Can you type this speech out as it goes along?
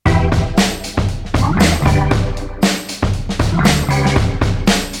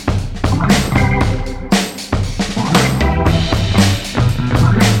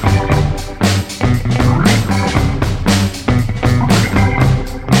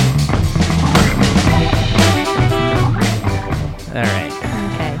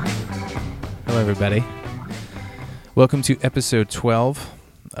everybody. Welcome to episode 12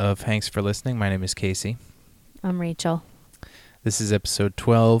 of Thanks for Listening. My name is Casey. I'm Rachel. This is episode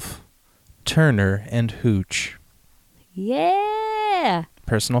 12, Turner and Hooch. Yeah!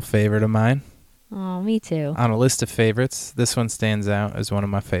 Personal favorite of mine. Oh, me too. On a list of favorites, this one stands out as one of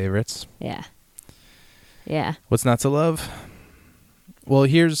my favorites. Yeah. Yeah. What's not to love? Well,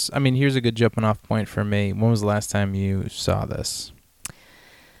 here's a good jumping off point for me. When was the last time you saw this?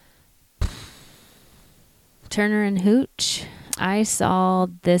 Turner and Hooch. I saw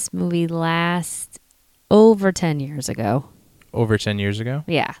this movie last over 10 years ago. Over 10 years ago?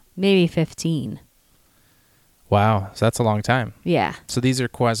 Yeah, maybe 15. Wow, so that's a long time. Yeah. So these are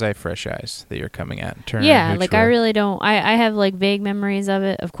quasi-fresh eyes that you're coming at. Turner Yeah, and Hooch like I really don't. I have like vague memories of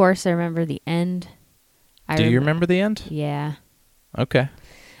it. Of course, I remember the end. Do you remember the end? Yeah. Okay.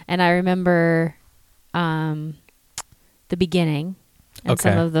 And I remember the beginning and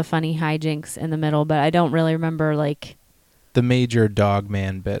some of the funny hijinks in the middle, but I don't really remember like the major dog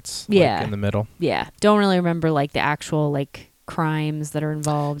man bits like, in the middle. Yeah. Don't really remember like the actual like crimes that are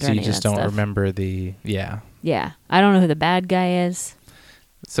involved. So you just don't remember the Yeah. I don't know who the bad guy is.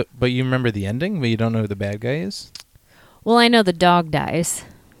 So but you remember the ending, but you don't know who the bad guy is? Well, I know the dog dies.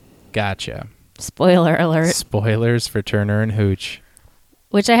 Gotcha. Spoiler alert. Spoilers for Turner and Hooch.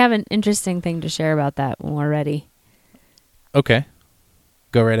 Which I have an interesting thing to share about that when we're ready. Okay.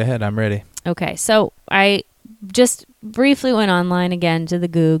 Go right ahead. I'm ready. Okay. So I just briefly went online again to the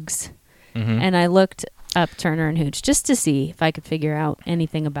Googs, and I looked up Turner and Hooch just to see if I could figure out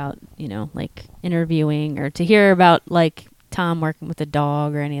anything about, like interviewing or to hear about like Tom working with a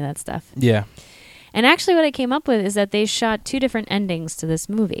dog or any of that stuff. Yeah. And actually what I came up with is that they shot two different endings to this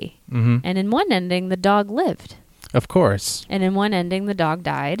movie. Mm-hmm. And in one ending, the dog lived. Of course. And in one ending, the dog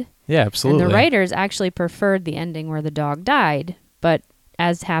died. Yeah, absolutely. And the writers actually preferred the ending where the dog died. But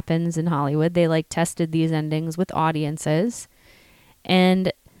as happens in Hollywood, they like tested these endings with audiences.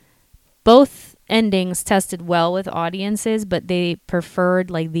 And both endings tested well with audiences, but they preferred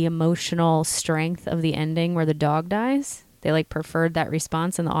like the emotional strength of the ending where the dog dies. They like preferred that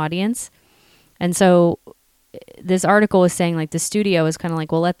response in the audience. And so this article was saying like the studio was kind of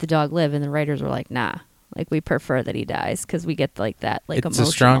like, well, let the dog live. And the writers were like, nah. Like, we prefer that he dies because we get, like, that, like, it's emotional.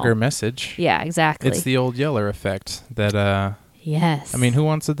 a stronger message. Yeah, exactly. It's the old Yeller effect that, Yes. I mean, who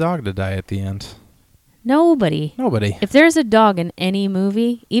wants a dog to die at the end? Nobody. If there's a dog in any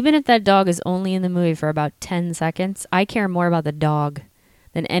movie, even if that dog is only in the movie for about 10 seconds, I care more about the dog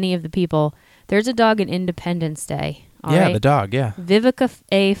than any of the people. There's a dog in Independence Day. Right? The dog, yeah. Vivica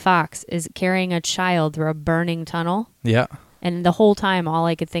A. Fox is carrying a child through a burning tunnel. Yeah. And the whole time, all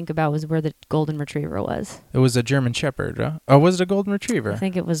I could think about was where the golden retriever was. It was a German Shepherd, huh? Or was it a golden retriever? I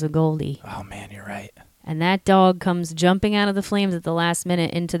think it was a Goldie. Oh, man, you're right. And that dog comes jumping out of the flames at the last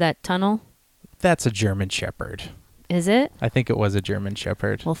minute into that tunnel. That's a German Shepherd. Is it? I think it was a German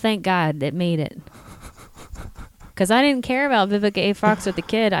Shepherd. Well, thank God it made it. Because I didn't care about Vivica A. Fox with the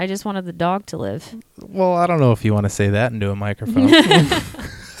kid. I just wanted the dog to live. Well, I don't know if you want to say that into a microphone.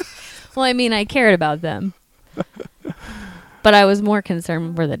 Well, I mean, I cared about them. But I was more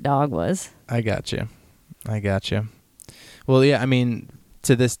concerned where the dog was. I got you. Well, yeah, I mean,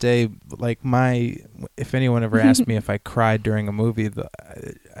 to this day, like if anyone ever asked me if I cried during a movie,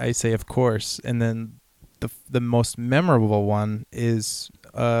 I say of course. And then the most memorable one is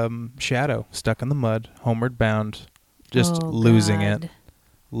Shadow, stuck in the mud, homeward bound, just losing it.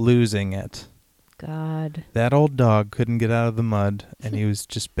 God. That old dog couldn't get out of the mud, and he was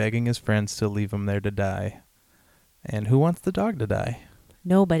just begging his friends to leave him there to die. And who wants the dog to die?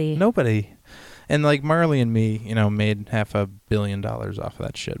 Nobody. And like Marley and Me, made $500 million off of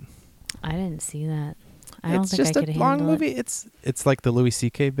that shit. I didn't see that. I don't think I could handle it. It's just a long movie. It's like the Louis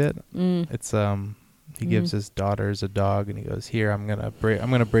C.K. bit. It's he gives his daughters a dog, and he goes, "Here, I'm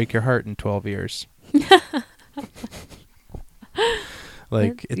gonna break your heart in 12 years."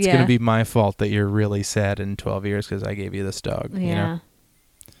 Like it's gonna be my fault that you're really sad in 12 years because I gave you this dog. Yeah.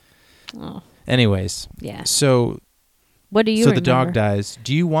 Oh. Anyways. Yeah. So. What do you remember? The dog dies.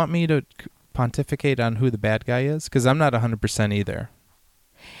 Do you want me to pontificate on who the bad guy is? Because I'm not 100% either.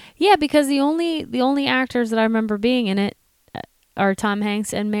 Yeah, because the only actors that I remember being in it are Tom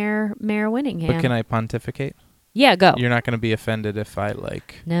Hanks and Mayor Winningham. But can I pontificate? Yeah, go. You're not going to be offended if I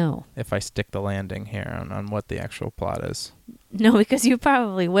No. If I stick the landing here on what the actual plot is. No, because you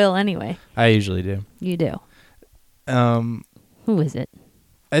probably will anyway. I usually do. You do. Who is it?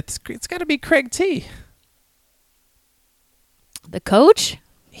 It's got to be Craig T. The coach?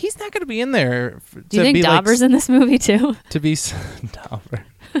 He's not going to be in there. Do you think Dauber's in this movie too? To be Dauber.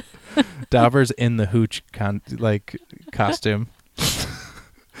 Dauber's in the Hooch costume.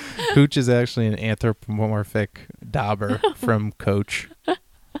 Hooch is actually an anthropomorphic dauber from Coach.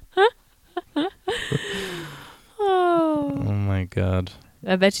 Oh. Oh my God.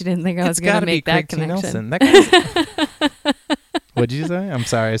 I bet you didn't think I was going to make that connection. That guy's... What'd you say? I'm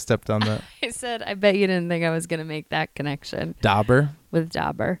sorry, I stepped on that. I said, I bet you didn't think I was going to make that connection. Dauber? With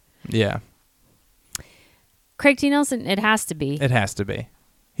Dauber. Yeah. Craig T. Nelson, it has to be. It has to be.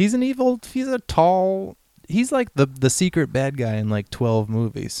 He's a tall, he's like the secret bad guy in like 12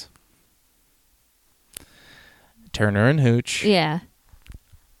 movies. Turner and Hooch. Yeah.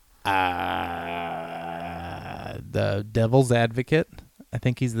 The Devil's Advocate. I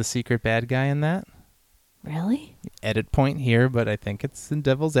think he's the secret bad guy in that. Really? Edit point here, but I think it's in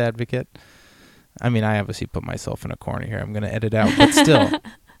Devil's Advocate. I mean, I obviously put myself in a corner here. I'm going to edit out, but still.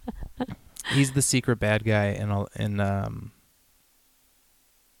 He's the secret bad guy in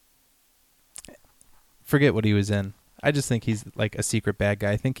forget what he was in. I just think he's like a secret bad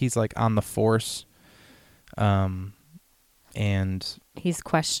guy. I think he's like on the force. And he's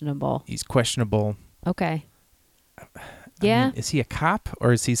questionable. I Okay. Yeah. mean, is he a cop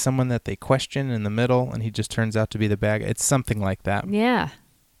or is he someone that they question in the middle and he just turns out to be the bad guy? It's something like that. Yeah.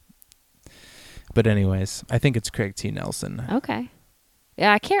 But anyways, I think it's Craig T. Nelson. Okay.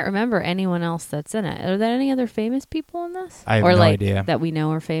 Yeah, I can't remember anyone else that's in it. Are there any other famous people in this? I have or no like idea. That we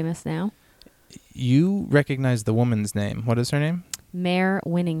know are famous now? You recognize the woman's name. What is her name? Mare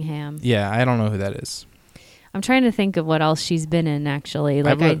Winningham. Yeah, I don't know who that is. I'm trying to think of what else she's been in, actually.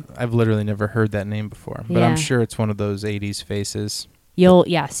 Like I've literally never heard that name before, but Yeah. I'm sure it's one of those 80s faces. you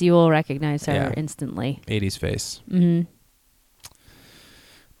will recognize her Yeah. instantly. 80s face. Mm-hmm.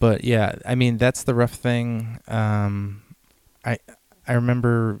 But yeah, I mean, that's the rough thing. I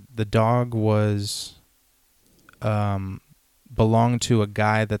remember the dog was belonged to a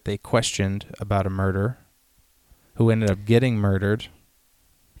guy that they questioned about a murder, who ended up getting murdered.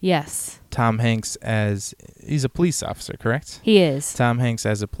 Yes. Tom Hanks he's a police officer, correct? He is. Tom Hanks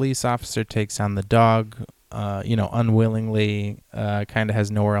as a police officer takes on the dog, unwillingly, kind of has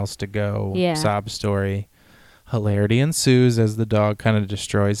nowhere else to go. Yeah. Sob story. Hilarity ensues as the dog kind of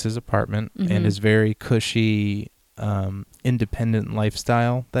destroys his apartment and his very cushy, independent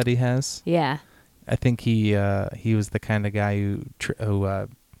lifestyle that he has. Yeah. I think he was the kind of guy who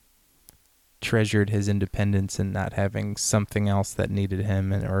treasured his independence and not having something else that needed him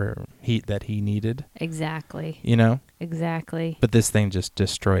that he needed. Exactly. You know? Exactly. But this thing just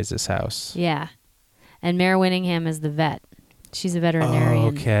destroys his house. Yeah. And Mare Winningham is the vet. She's a veterinarian. Oh,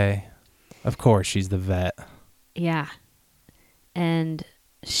 okay. Of course, she's the vet. Yeah. And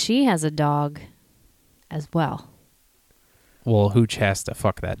she has a dog as well. Well, Hooch has to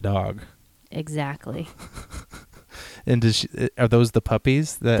fuck that dog. Exactly. And are those the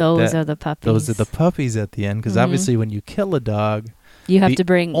puppies? Those are the puppies. Those are the puppies at the end, because obviously when you kill a dog, you have to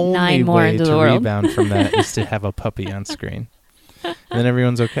bring 9 more into the world. The only way to rebound from that is to have a puppy on screen. And then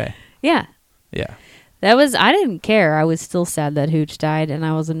everyone's okay. Yeah. Yeah. I didn't care. I was still sad that Hooch died, and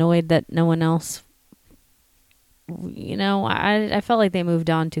I was annoyed that no one else, I felt like they moved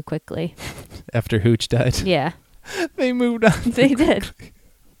on too quickly. After Hooch died? Yeah. They moved on. They did.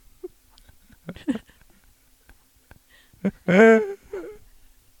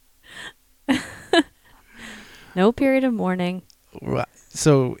 No period of mourning.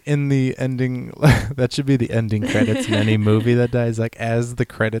 So in the ending, that should be the ending credits in any movie that dies. Like as the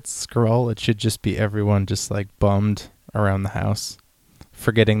credits scroll, it should just be everyone just like bummed around the house,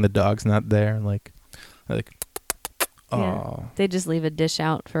 forgetting the dog's not there. Like, oh. Yeah. They just leave a dish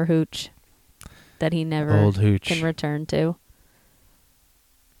out for Hooch that he never Old Hooch can return to.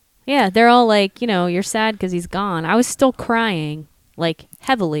 Yeah, they're all like, you're sad because he's gone. I was still crying, like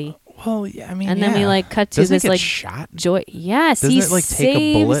heavily. Well, yeah, I mean, and then we like cut to Doesn't this he get like shot? Joy. Yes, Doesn't he it like take a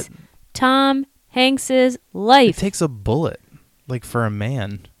saves bullet? Tom Hanks's life. It takes a bullet, like for a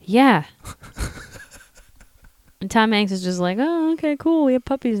man. Yeah. And Tom Hanks is just like, oh, okay, cool. We have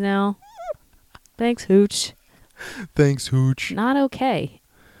puppies now. Thanks, Hooch. Thanks, Hooch. Not okay.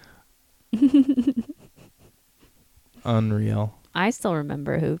 Unreal. I still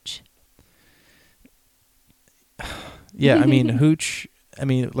remember Hooch. Yeah, I mean, Hooch,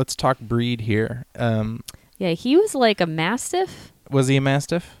 let's talk breed here. Yeah, he was like a Mastiff. Was he a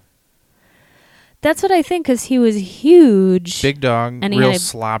Mastiff? That's what I think, because he was huge. Big dog, and real he had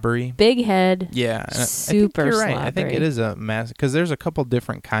slobbery. Big head. Yeah. Super I think you're right. slobbery. I think it is a Mastiff, because there's a couple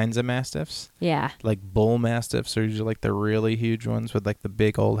different kinds of Mastiffs. Yeah. Like bull Mastiffs are usually like the really huge ones with like the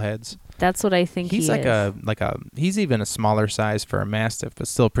big old heads. That's what I think he's he is. He's even a smaller size for a Mastiff, but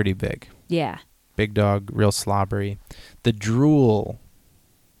still pretty big. Yeah. Big dog, real slobbery. The drool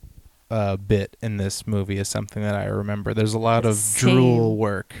bit in this movie is something that I remember. There's a lot of Same. drool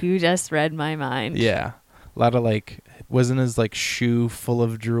work. You just read my mind. Yeah. A lot of like, wasn't his like shoe full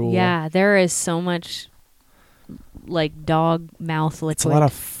of drool? Yeah, there is so much like dog mouth liquid. It's a lot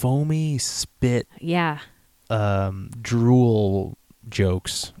of foamy spit, yeah. drool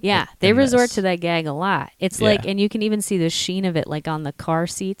jokes. Yeah, in they resort this. to that gag a lot. It's Yeah. like, and you can even see the sheen of it like on the car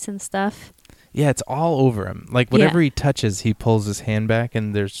seats and stuff. Yeah, it's all over him. Like whatever he touches, he pulls his hand back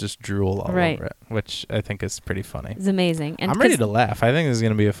and there's just drool all over it, which I think is pretty funny. It's amazing. And I'm ready to laugh. I think this is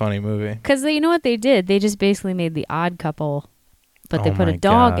going to be a funny movie. Because you know what they did? They just basically made The Odd Couple, but they put a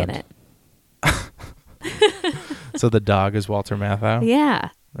dog in it. So the dog is Walter Matthau?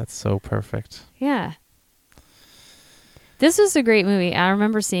 Yeah. That's so perfect. Yeah. This was a great movie. I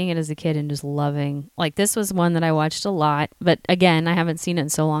remember seeing it as a kid and just loving. Like, this was one that I watched a lot. But again, I haven't seen it in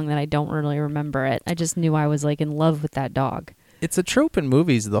so long that I don't really remember it. I just knew I was like in love with that dog. It's a trope in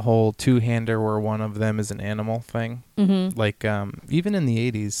movies, the whole two-hander where one of them is an animal thing. Mm-hmm. Like, even in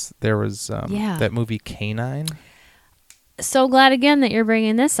the 80s, there was that movie Canine. So glad again that you're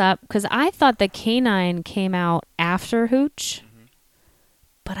bringing this up, because I thought that Canine came out after Hooch.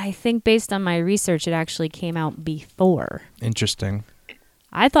 But I think based on my research, it actually came out before. Interesting.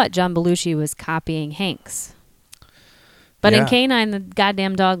 I thought John Belushi was copying Hanks. But in Canine, the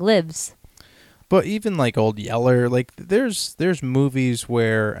goddamn dog lives. But even like Old Yeller, like there's movies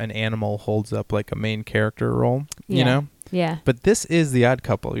where an animal holds up like a main character role, you know? Yeah. But this is The Odd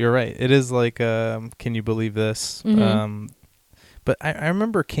Couple. You're right. It is like, can you believe this? Mm-hmm. But I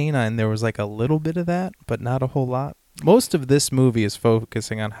remember Canine, there was like a little bit of that, but not a whole lot. Most of this movie is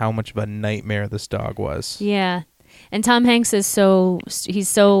focusing on how much of a nightmare this dog was. Yeah. And Tom Hanks is he's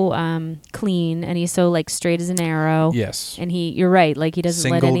so clean, and he's so like straight as an arrow. Yes. And you're right, like he doesn't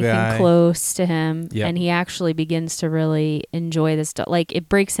let anything close to him. Yep. And he actually begins to really enjoy this dog. Like it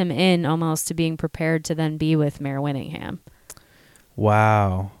breaks him in almost to being prepared to then be with Mayor Winningham.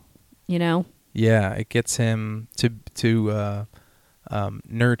 Wow. You know? Yeah, it gets him to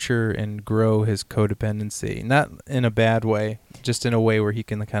nurture and grow his codependency. Not in a bad way, just in a way where he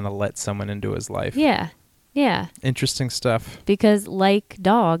can kind of let someone into his life. Yeah. Yeah. Interesting stuff. Because like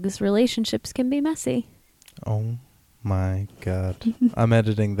dogs, relationships can be messy. Oh my God. I'm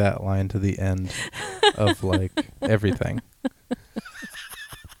editing that line to the end of like everything.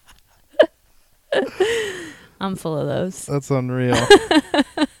 I'm full of those. That's unreal.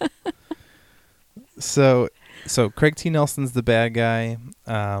 So Craig T. Nelson's the bad guy.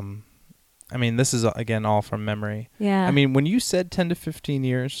 I mean, this is, again, all from memory. Yeah. I mean, when you said 10 to 15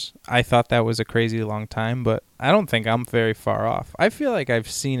 years, I thought that was a crazy long time, but I don't think I'm very far off. I feel like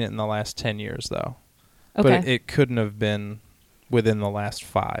I've seen it in the last 10 years, though. Okay. But it couldn't have been within the last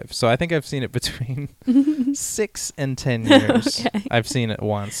 5. So I think I've seen it between 6 and 10 years. Okay. I've seen it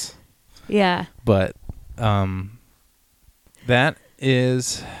once. Yeah. But that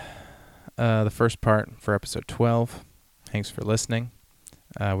is the first part for episode 12. Thanks for listening.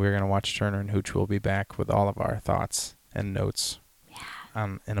 We're going to watch Turner and Hooch. We'll be back with all of our thoughts and notes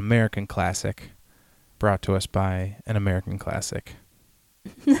on an American classic brought to us by an American classic.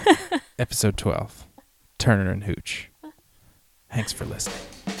 Episode 12, Turner and Hooch. Thanks for listening.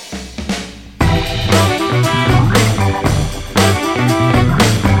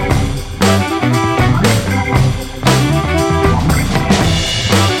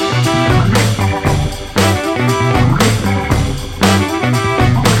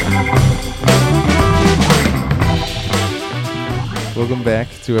 Welcome back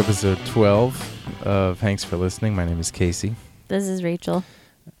to episode 12 of Thanks for Listening. My name is Casey. This is Rachel.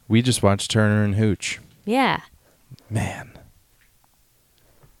 We just watched Turner and Hooch. Yeah. Man.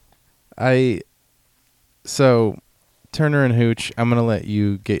 So, Turner and Hooch, I'm going to let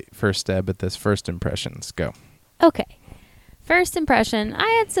you get first stab at this. First impressions. Go. Okay. First impression, I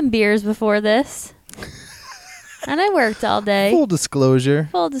had some beers before this. And I worked all day. Full disclosure.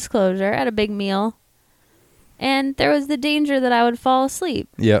 I had a big meal. And there was the danger that I would fall asleep.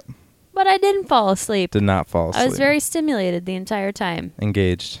 Yep. But I didn't fall asleep. Did not fall asleep. I was very stimulated the entire time.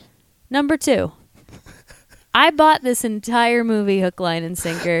 Engaged. Number 2. I bought this entire movie hook, line, and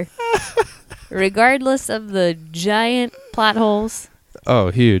sinker. Regardless of the giant plot holes. Oh,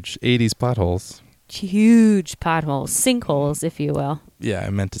 huge. 80s plot holes. Huge potholes. Sinkholes, if you will. Yeah,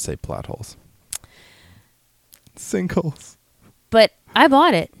 I meant to say plot holes. Sinkholes. But I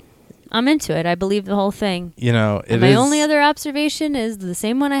bought it. I'm into it. I believe the whole thing. You know, my only other observation is the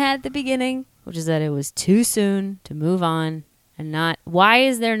same one I had at the beginning, which is that it was too soon to move on and not. Why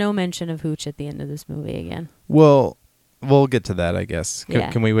is there no mention of Hooch at the end of this movie again? Well, we'll get to that, I guess. Yeah.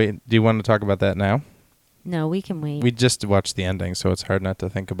 Can we wait? Do you want to talk about that now? No, we can wait. We just watched the ending, so it's hard not to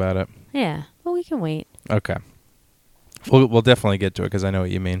think about it. Yeah, but we can wait. Okay. We'll definitely get to it because I know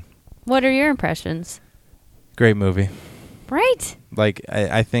what you mean. What are your impressions? Great movie. Right? Like,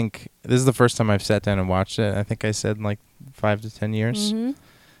 I think this is the first time I've sat down and watched it. I think I said in like 5 to 10 years. Mm-hmm.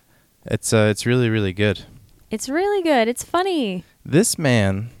 It's really, really good. It's really good. It's funny. This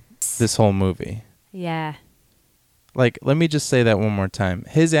man, this whole movie. Yeah. Like, let me just say that one more time.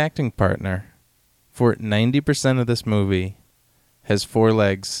 His acting partner for 90% of this movie has 4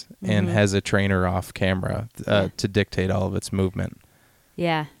 legs and has a trainer off camera to dictate all of its movement.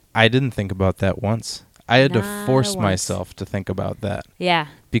 Yeah. I didn't think about that once. I had to Not force once. myself to think about that. Yeah.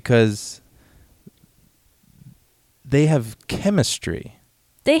 Because they have chemistry.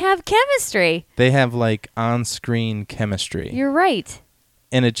 They have chemistry. They have like on-screen chemistry. You're right.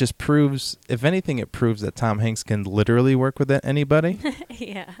 And it just proves, if anything, it proves that Tom Hanks can literally work with anybody.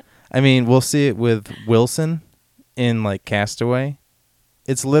 Yeah. I mean, we'll see it with Wilson in like Castaway.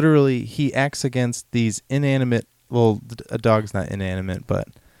 It's literally, he acts against these inanimate, well, a dog's not inanimate, but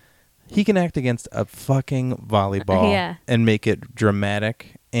he can act against a fucking volleyball and make it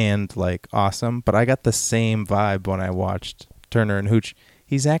dramatic and like awesome. But I got the same vibe when I watched Turner and Hooch.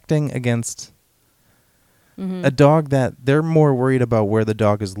 He's acting against a dog that they're more worried about where the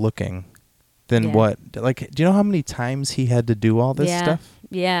dog is looking than what. Like, do you know how many times he had to do all this stuff?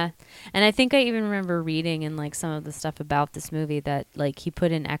 Yeah. And I think I even remember reading in like some of the stuff about this movie that like he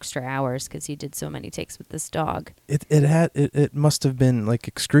put in extra hours because he did so many takes with this dog. It must have been like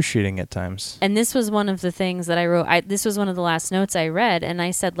excruciating at times. And this was one of the things that I wrote. This was one of the last notes I read, and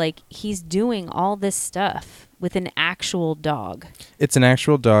I said like he's doing all this stuff with an actual dog. It's an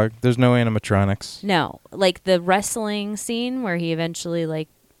actual dog. There's no animatronics. No, like the wrestling scene where he eventually like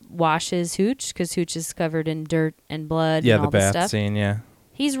washes Hooch because Hooch is covered in dirt and blood. Yeah, and all the this bath stuff. scene. Yeah.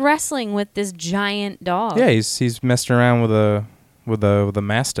 He's wrestling with this giant dog. Yeah, he's messing around with a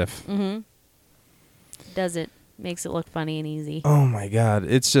mastiff. Mm-hmm. Does it makes it look funny and easy. Oh my god,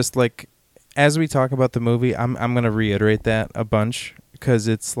 it's just like as we talk about the movie, I'm gonna reiterate that a bunch because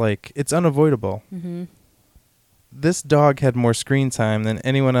it's like it's unavoidable. Mm-hmm. This dog had more screen time than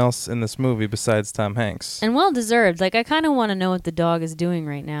anyone else in this movie besides Tom Hanks. And well deserved. Like I kind of want to know what the dog is doing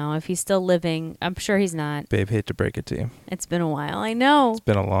right now. If he's still living, I'm sure he's not. Babe, hate to break it to you. It's been a while. I know. It's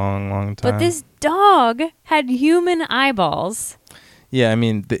been a long, long time. But this dog had human eyeballs. Yeah, I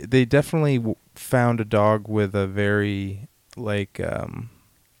mean, they definitely found a dog with a very, like,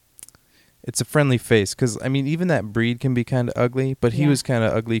 it's a friendly face. Because, I mean, even that breed can be kind of ugly, but he was kind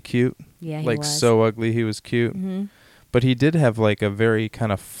of ugly cute. Yeah, he like, was. so ugly he was cute. Mm-hmm. But he did have, like, a very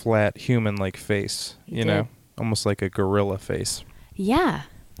kind of flat human-like face, you know? Almost like a gorilla face. Yeah.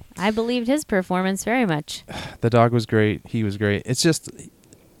 I believed his performance very much. The dog was great. He was great. It's just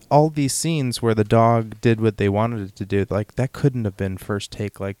all these scenes where the dog did what they wanted it to do, like, that couldn't have been first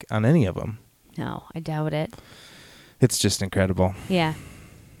take, like, on any of them. No, I doubt it. It's just incredible. Yeah.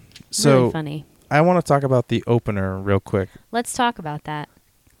 So really funny. I want to talk about the opener real quick. Let's talk about that.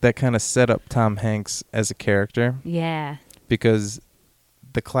 That kind of set up Tom Hanks as a character. Yeah. Because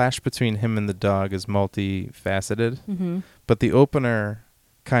the clash between him and the dog is multifaceted. Mm-hmm. But the opener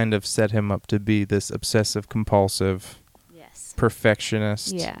kind of set him up to be this obsessive compulsive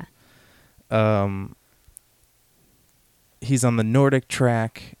perfectionist. Yeah. He's on the Nordic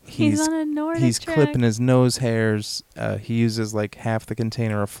track. He's on a Nordic track. He's clipping his nose hairs. He uses like half the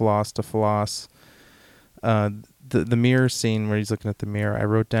container of floss to floss. The mirror scene where he's looking at the mirror, I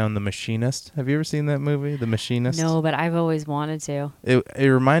wrote down The Machinist. Have you ever seen that movie, The Machinist? No, but I've always wanted to. It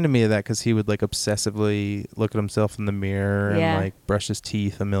reminded me of that because he would like obsessively look at himself in the mirror and like brush his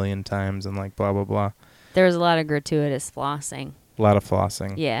teeth a million times and like blah, blah, blah. There was a lot of gratuitous flossing. A lot of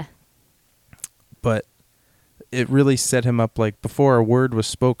flossing. Yeah. But it really set him up, like, before a word was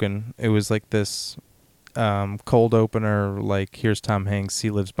spoken, it was like this cold opener, like, here's Tom Hanks, he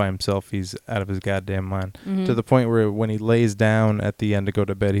lives by himself, he's out of his goddamn mind. Mm-hmm. To the point where when he lays down at the end to go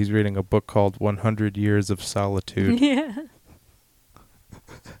to bed, he's reading a book called 100 Years of Solitude. Yeah.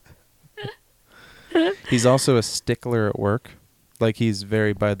 He's also a stickler at work. Like, he's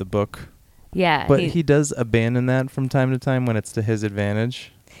very by the book. Yeah. But he does abandon that from time to time when it's to his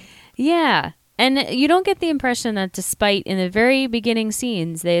advantage. Yeah. And you don't get the impression that despite in the very beginning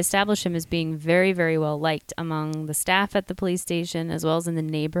scenes, they establish him as being very, very well liked among the staff at the police station as well as in the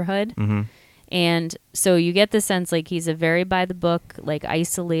neighborhood. Mm-hmm. And so you get the sense like he's a very by the book, like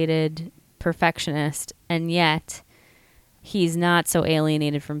isolated perfectionist. And yet he's not so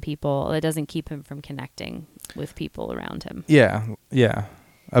alienated from people. It doesn't keep him from connecting with people around him. Yeah. Yeah.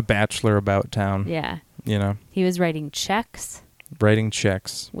 A bachelor about town. Yeah. You know? He was writing checks. Writing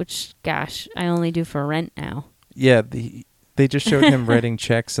checks. which, gosh, I only do for rent now. Yeah, they just showed him writing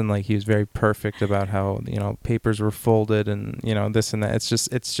checks, and like he was very perfect about how, you know, papers were folded and, you know, this and that. It's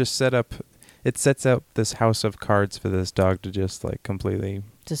just set up. It sets up this house of cards for this dog to just like completely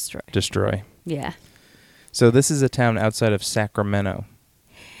destroy. Yeah. So this is a town outside of Sacramento.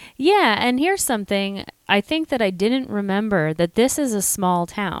 Yeah, and here's something. I think that I didn't remember that this is a small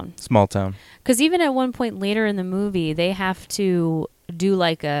town. Small town. Because even at one point later in the movie, they have to do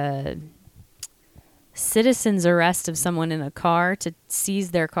like a citizen's arrest of someone in a car to seize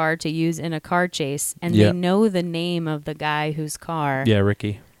their car to use in a car chase. And they know the name of the guy whose car. Yeah,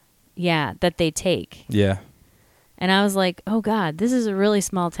 Ricky. Yeah, that they take. Yeah. And I was like, oh, God, this is a really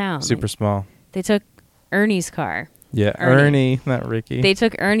small town. Super small. They took Ernie's car. Yeah, Ernie, not Ricky. They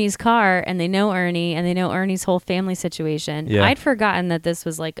took Ernie's car, and they know Ernie, and they know Ernie's whole family situation. Yeah. I'd forgotten that this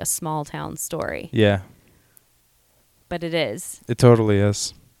was like a small town story. Yeah. But it is. It totally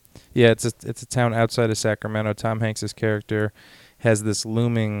is. Yeah, it's a town outside of Sacramento. Tom Hanks's character has this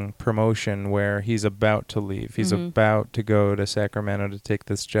looming promotion where he's about to leave. He's about to go to Sacramento to take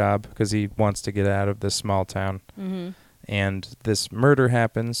this job because he wants to get out of this small town. Mm-hmm. And this murder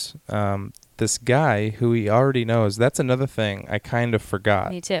happens. This guy who he already knows, that's another thing I kind of forgot.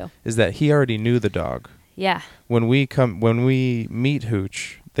 Me too. Is that he already knew the dog. Yeah. When we meet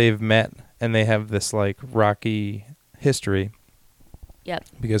Hooch, they've met and they have this like rocky history. Yep.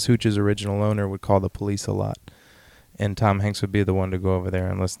 Because Hooch's original owner would call the police a lot. And Tom Hanks would be the one to go over there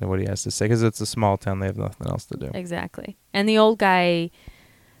and listen to what he has to say. Because it's a small town. They have nothing else to do. Exactly. And the old guy,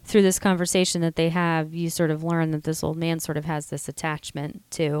 through this conversation that they have, you sort of learn that this old man sort of has this attachment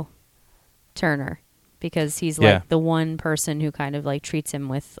to Turner. Because he's like the one person who kind of like treats him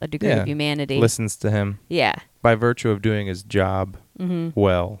with a degree of humanity. Listens to him. Yeah. By virtue of doing his job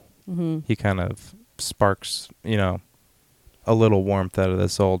well, he kind of sparks, you know, a little warmth out of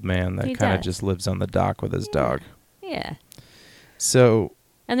this old man that kind of just lives on the dock with his dog. Yeah. So.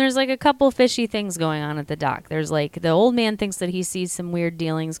 And there's like a couple fishy things going on at the dock. There's like the old man thinks that he sees some weird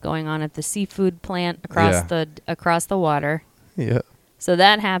dealings going on at the seafood plant across the water. Yeah. So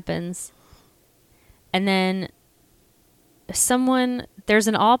that happens. And then there's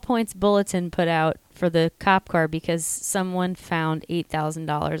an all points bulletin put out for the cop car because someone found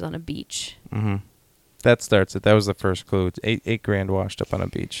 $8,000 on a beach. Mm-hmm. That starts it. That was the first clue. It's $8,000 washed up on a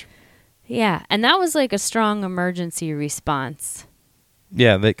beach. Yeah, and that was like a strong emergency response.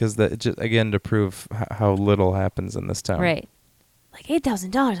 Yeah, because just again to prove how little happens in this town. Right, like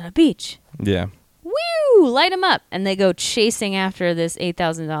 $8,000 on a beach. Yeah. Woo! Light them up, and they go chasing after this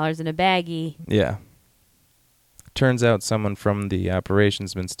 $8,000 in a baggie. Yeah. Turns out someone from the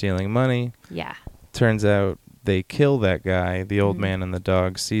operation's been stealing money. Yeah. Turns out they kill that guy. The old man and the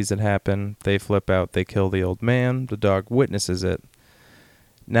dog sees it happen. They flip out. They kill the old man. The dog witnesses it.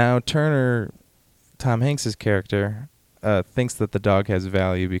 Now Turner, Tom Hanks's character, thinks that the dog has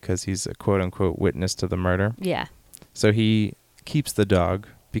value because he's a quote-unquote witness to the murder. Yeah. So he keeps the dog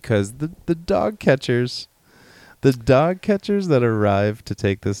because the dog catchers that arrived to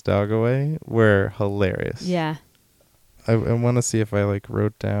take this dog away were hilarious. Yeah. I want to see if I like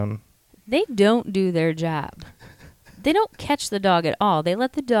wrote down. They don't do their job. They don't catch the dog at all. They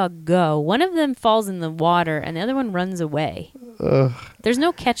let the dog go. One of them falls in the water, and the other one runs away. Ugh. There's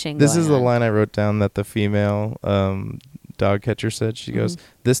no catching. This is the line I wrote down that the female dog catcher said. She goes,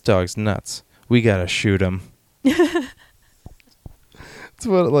 "This dog's nuts. We gotta shoot him." It's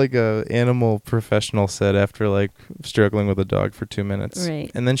what like a animal professional said after like struggling with a dog for 2 minutes. Right.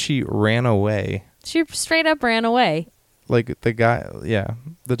 And then she ran away. She straight up ran away. Like the guy,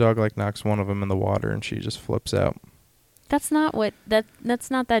 the dog like knocks one of them in the water, and she just flips out. That's not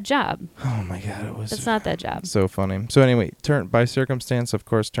that's not that job. Oh my God, That's not that job. So funny. So anyway, by circumstance, of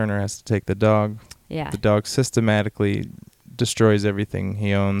course, Turner has to take the dog. Yeah. The dog systematically destroys everything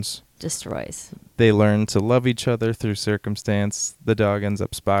he owns. Destroys. They learn to love each other through circumstance. The dog ends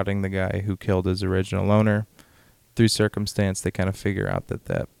up spotting the guy who killed his original owner. Through circumstance, they kind of figure out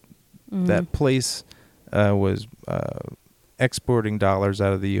that place was exporting dollars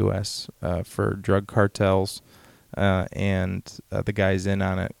out of the U.S. For drug cartels, and the guys in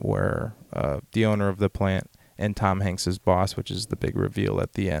on it were the owner of the plant and Tom Hanks's boss, which is the big reveal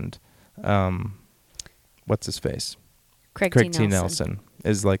at the end. What's his face? Craig T. Nelson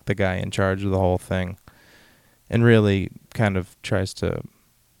is like the guy in charge of the whole thing, and really kind of tries to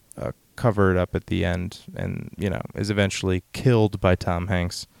cover it up at the end, and is eventually killed by Tom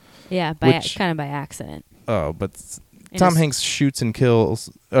Hanks. Yeah, kind of by accident. Oh, but Tom Hanks shoots and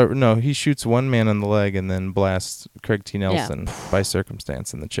kills. No, he shoots one man in the leg and then blasts Craig T. Nelson by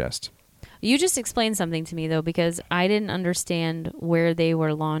circumstance in the chest. You just explained something to me, though, because I didn't understand where they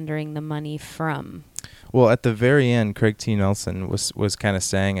were laundering the money from. Well, at the very end, Craig T. Nelson was kind of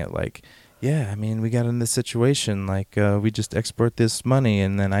saying it like, yeah, I mean, we got in this situation, like, we just export this money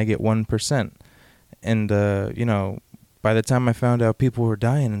and then I get 1%. And, by the time I found out people were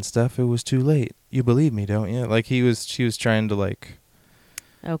dying and stuff, it was too late. You believe me, don't you? Like, she was trying to, like,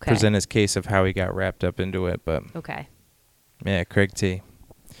 present his case of how he got wrapped up into it. But Okay. Yeah, Craig T.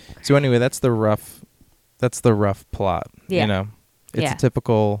 So anyway, that's the rough plot. Yeah. It's a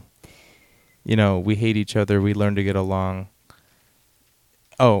typical, we hate each other, we learn to get along.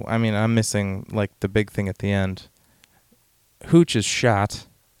 Oh, I mean, I'm missing, like, the big thing at the end. Hooch is shot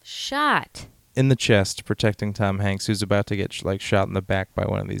in the chest, protecting Tom Hanks, who's about to get shot in the back by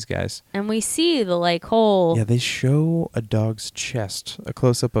one of these guys. And we see the whole. Yeah, they show a dog's chest, a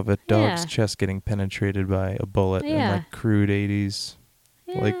close up of a dog's chest getting penetrated by a bullet in like crude 80s.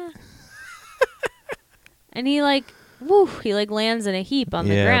 Yeah. And he lands in a heap on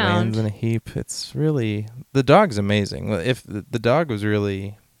the ground. Yeah, lands in a heap. It's really, the dog's amazing. If the dog was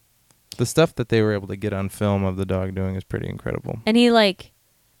really, the stuff that they were able to get on film of the dog doing is pretty incredible. And he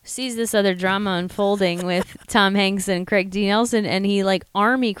sees this other drama unfolding with Tom Hanks and Craig D. Nelson, and he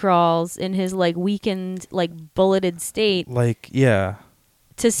army crawls in his weakened, bulleted state.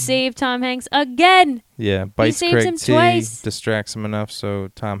 To save Tom Hanks again. Yeah, bites he saves Craig him T, twice. distracts him enough so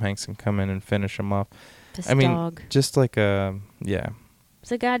Tom Hanks can come in and finish him off. This I mean, dog. just like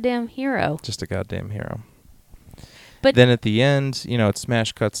It's a goddamn hero. Just a goddamn hero. But then at the end, it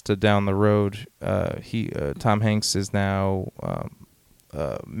smash cuts to down the road. Tom Hanks is now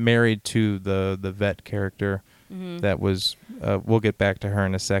married to the vet character that was. We'll get back to her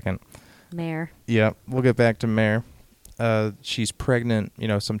in a second. Mare. Yeah, we'll get back to Mare. She's pregnant.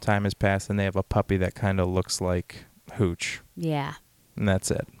 Some time has passed, and they have a puppy that kind of looks like Hooch. Yeah. And that's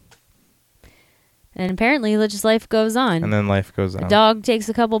it. And apparently, just life goes on. And then life goes on. The dog takes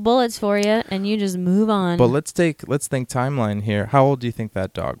a couple bullets for you, and you just move on. But let's think timeline here. How old do you think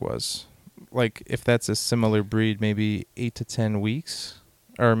that dog was? Like, if that's a similar breed, maybe 8 to 10 weeks,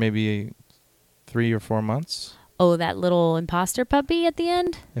 or maybe 3 or 4 months. Oh, that little imposter puppy at the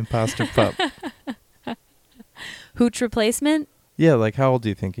end. Imposter pup. Hooch replacement. Yeah, how old do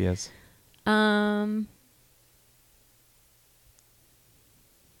you think he is? I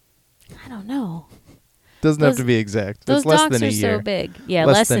don't know. Doesn't have to be exact. Those it's less dogs than a are year. so big. Yeah,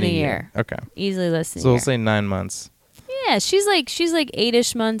 less than a year. Okay. Easily less than a So year. we'll say 9 months. Yeah, she's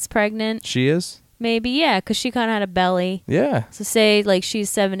 8-ish months pregnant. She is? Maybe, yeah, because she kind of had a belly. Yeah. So say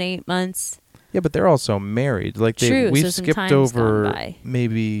she's 7-8 months. Yeah, but they're also married. True, we've so some skipped time's over gone by.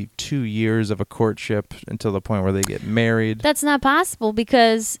 maybe 2 years of a courtship until the point where they get married. That's not possible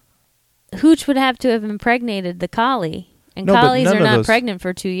because Hooch would have to have impregnated the collie. And No, but collies none are of not those- pregnant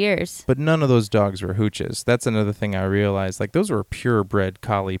for 2 years. But none of those dogs were Hooches. That's another thing I realized. Those were purebred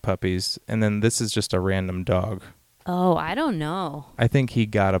collie puppies, and then this is just a random dog. Oh, I don't know. I think he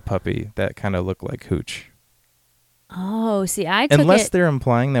got a puppy that kind of looked like Hooch. Oh, see, I took Unless it. they're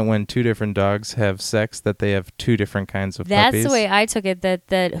implying that when two different dogs have sex, that they have two different kinds of That's puppies. the way I took it.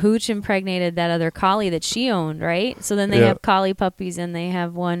 That Hooch impregnated that other collie that she owned, right? So then they Yeah. have collie puppies and they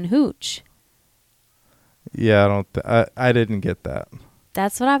have one Hooch. Yeah, I didn't get that.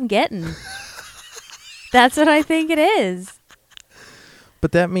 That's what I'm getting. That's what I think it is.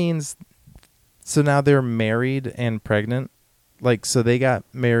 But that means, so now they're married and pregnant? So they got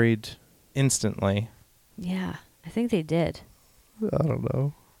married instantly. Yeah, I think they did. I don't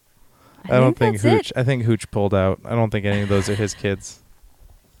know. I don't think that's Hooch. it. I think Hooch pulled out. I don't think any of those are his kids.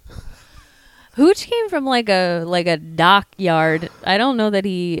 Hooch came from like a dockyard. I don't know that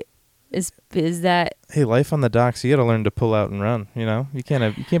he is that. Hey, life on the docks. You got to learn to pull out and run. You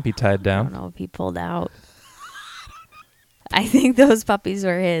can't be tied I down. don't know if he pulled out. I think those puppies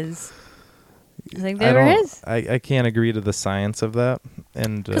were his. I think they were his. I can't agree to the science of that.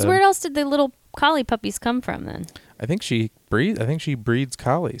 And Because where else did the little collie puppies come from then? I think she breeds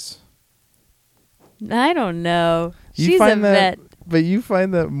collies. I don't know. You She's a find vet. But you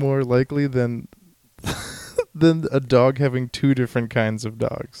find that more likely than than a dog having two different kinds of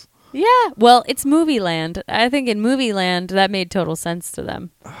dogs. Yeah. Well, it's movie land. I think in movie land that made total sense to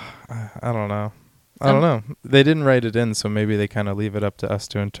them. I don't know. I don't know. They didn't write it in, so maybe they kind of leave it up to us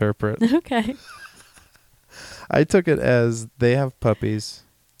to interpret. Okay. I took it as they have puppies.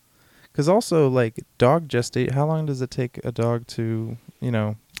 Because also, dog gestate, how long does it take a dog to,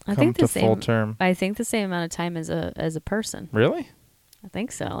 come to full term? I think the same amount of time as a person. Really? I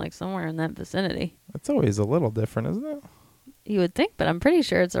think so, somewhere in that vicinity. It's always a little different, isn't it? You would think, but I'm pretty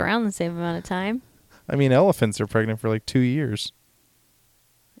sure it's around the same amount of time. I mean, elephants are pregnant for 2 years.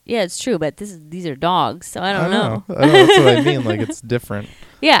 Yeah, it's true, but these are dogs, so I don't know. I know. That's what I mean. Like, it's different.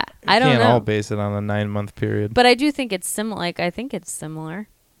 Yeah, I don't know. Can't all base it on a 9-month period. But I do think it's similar. Like, I think it's similar.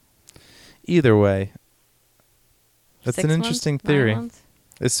 Either way, that's 6 an interesting months, theory. 9 months?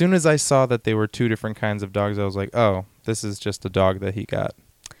 As soon as I saw that they were 2 different kinds of dogs, I was like, oh, this is just a dog that he got.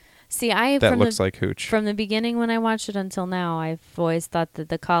 See, That looks like Hooch. From the beginning when I watched it until now, I've always thought that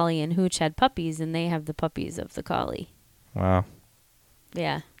the collie and Hooch had puppies, and they have the puppies of the collie. Wow.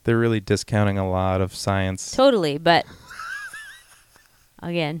 Yeah. They're really discounting a lot of science. Totally, but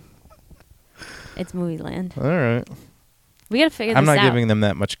again, it's movie land. All right. We got to figure this out. I'm not giving them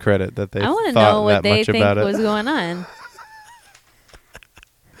that much credit that they I want to thought know what that they much think about it. was going on.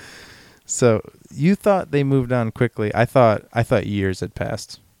 So you thought they moved on quickly. I thought years had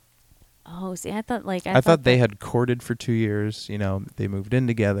passed. Oh, see, I thought I thought they had courted for 2 years. You know, they moved in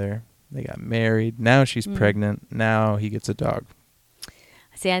together. They got married. Now she's pregnant. Now he gets a dog.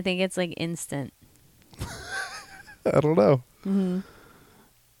 See, I think it's like instant. I don't know. Mm-hmm.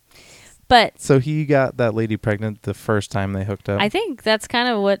 But so he got that lady pregnant the first time they hooked up. I think that's kind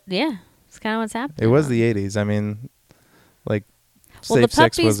of what. Yeah, it's kind of what's happening. It was the 80s. I mean, like. Well, the safe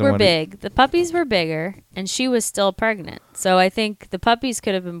sex puppies wasn't were what big. The puppies were bigger, and she was still pregnant. So I think the puppies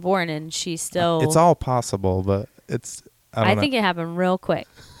could have been born, and she still. It's all possible, but it's. I think it happened real quick.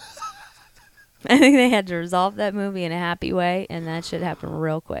 I think they had to resolve that movie in a happy way, and that should happen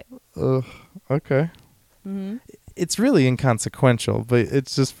real quick. Okay. Mm-hmm. It's really inconsequential, but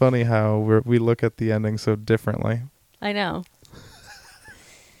it's just funny how we look at the ending so differently. I know.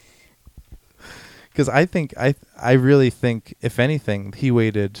 Because I really think, if anything, he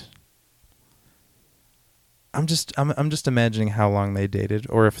waited. I'm just imagining how long they dated,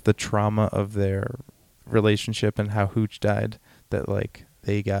 or if the trauma of their relationship and how Hooch died, that like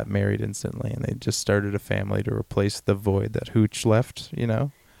they got married instantly and they just started a family to replace the void that Hooch left. You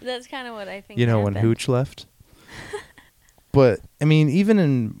know. That's kind of what I think. You know, happened. when Hooch left. But I mean,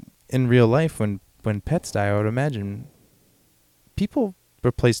 even in real life, when pets die, I would imagine people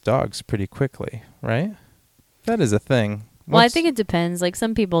replace dogs pretty quickly, right? That is a thing. Well, I think it depends. Like,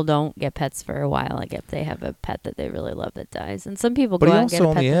 some people don't get pets for a while, like if they have a pet that they really love that dies. And some people go out and get a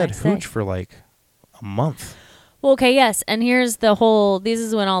pet the next day. But he also only had Hooch for like a month. Well, okay, yes. And here's the whole, this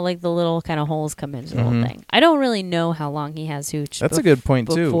is when all like the little kind of holes come into the whole thing. I don't really know how long he has Hooch. That's a good point,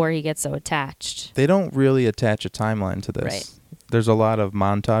 too. Before he gets so attached. They don't really attach a timeline to this. Right. There's a lot of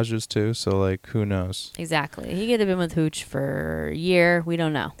montages, too, so like, who knows? Exactly. He could have been with Hooch for a year. We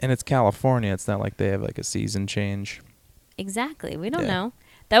don't know. And it's California. It's not like they have like a season change. Exactly. We don't know.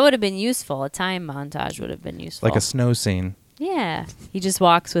 That would have been useful. A time montage would have been useful. Like a snow scene. Yeah. He just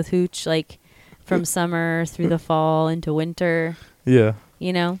walks with Hooch like from summer through the fall into winter. Yeah.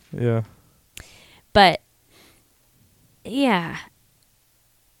 You know? Yeah. But yeah.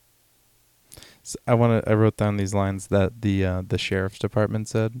 So I wrote down these lines that the sheriff's department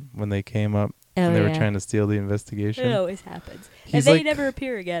said when they came up and they were trying to steal the investigation. It always happens. And they never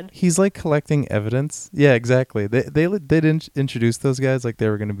appear again. He's like collecting evidence. Yeah, exactly. They didn't introduce those guys like they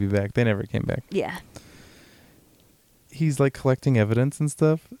were going to be back. They never came back. Yeah. He's like collecting evidence and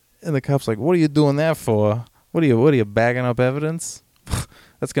stuff. And the cop's like, "What are you doing that for? What are you bagging up evidence?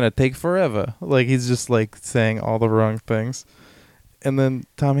 That's going to take forever." Like, he's just like saying all the wrong things. And then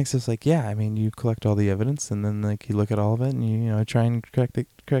Tom Hanks is like, "Yeah, I mean, you collect all the evidence and then like you look at all of it and you try and crack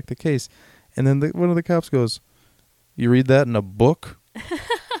the case." And then one of the cops goes, "You read that in a book?"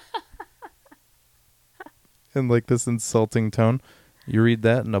 In like this insulting tone. "You read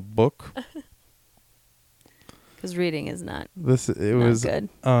that in a book?" Because reading is not. It was good.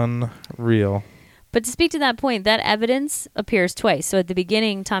 Unreal. But to speak to that point, that evidence appears twice. So at the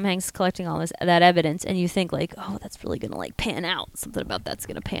beginning, Tom Hanks is collecting all that evidence, and you think like, "Oh, that's really gonna like pan out. Something about that's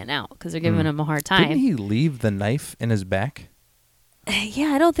gonna pan out," because they're giving him a hard time. Didn't he leave the knife in his back? Yeah,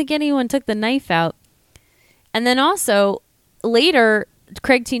 I don't think anyone took the knife out. And then also later,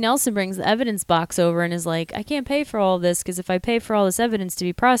 Craig T. Nelson brings the evidence box over and is like, "I can't pay for all this because if I pay for all this evidence to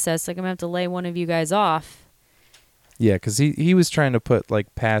be processed, like I'm gonna have to lay one of you guys off." Yeah, because he was trying to put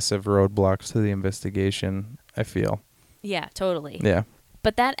like passive roadblocks to the investigation, I feel. Yeah, totally. Yeah.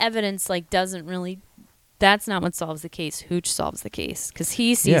 But that evidence like doesn't really, that's not what solves the case. Hooch solves the case because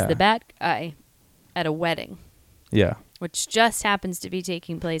he sees the bad guy at a wedding. Yeah. Which just happens to be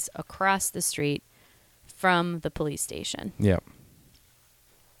taking place across the street from the police station. Yep.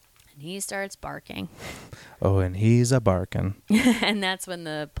 And he starts barking. Oh, and he's a barking. And that's when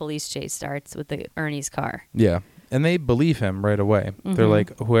the police chase starts with Ernie's car. Yeah. And they believe him right away. Mm-hmm. They're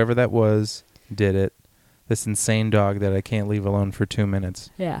like, whoever that was did it. This insane dog that I can't leave alone for 2 minutes.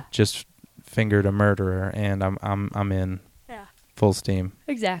 Yeah. Just fingered a murderer, and I'm in. Yeah. full steam.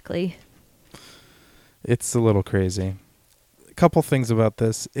 Exactly. It's a little crazy. A couple things about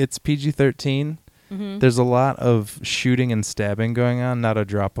this. It's PG-13. Mm-hmm. There's a lot of shooting and stabbing going on, not a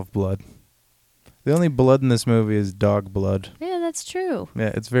drop of blood. The only blood in this movie is dog blood. Yeah, that's true. Yeah,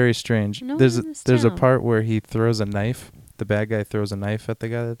 it's very strange. No there's one in this there's a town. part where he throws a knife. The bad guy throws a knife at the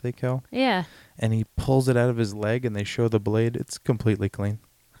guy that they kill, Yeah. and he pulls it out of his leg, and they show the blade. It's completely clean.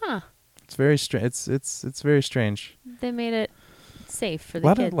 Huh. It's very strange. It's very strange. They made it safe for A the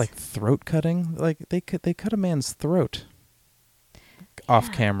lot kids. of like throat cutting. Like they cut a man's throat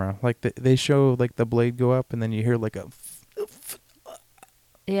off camera. Like they show like the blade go up, and then you hear like a.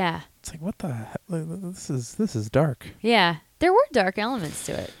 Yeah. It's like what the heck? Like, this is dark. Yeah. There were dark elements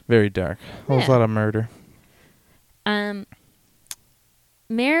to it. Very dark. There's a lot of murder.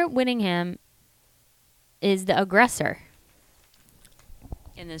 Mayor Whittingham is the aggressor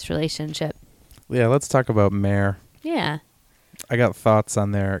in this relationship. Yeah, let's talk about Mare. Yeah. I got thoughts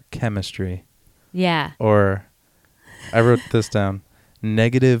on their chemistry. Yeah. Or, I wrote this down.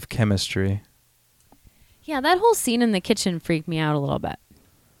 Negative chemistry. Yeah, that whole scene in the kitchen freaked me out a little bit.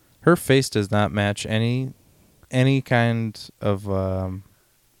 Her face does not match any kind of A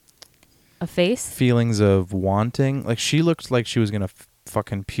face? feelings of wanting. Like she looked like she was gonna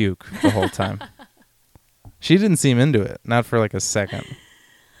fucking puke the whole time. She didn't seem into it, not for like a second.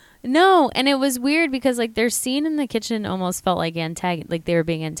 No, and it was weird because like their scene in the kitchen almost felt like like they were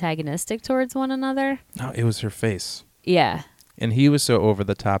being antagonistic towards one another. No, it was her face. Yeah. And he was so over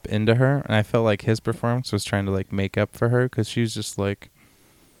the top into her, and I felt like his performance was trying to like make up for her because she was just like,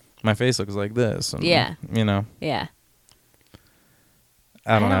 my face looks like this. And, Yeah. you know. Yeah.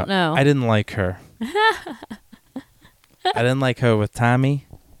 I don't know. I didn't like her. I didn't like her with Tommy.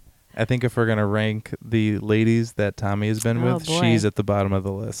 I think if we're going to rank the ladies that Tommy has been with, boy. she's at the bottom of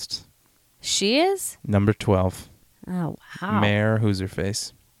the list. She is? Number 12. Oh, wow. Mare, who's her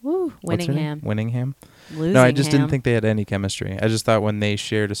face? Woo, What's her name? Winningham. Winningham? No, I just didn't think they had any chemistry. I just thought when they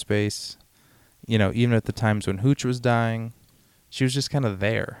shared a space, you know, even at the times when Hooch was dying, she was just kind of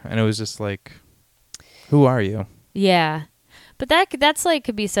there. And it was just like, who are you? Yeah. But that's like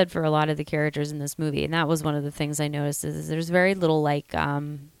could be said for a lot of the characters in this movie. And that was one of the things I noticed is there's very little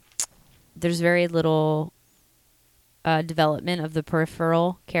development of the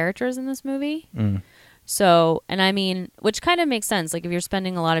peripheral characters in this movie. Mm. So, and I mean, which kind of makes sense. Like if you're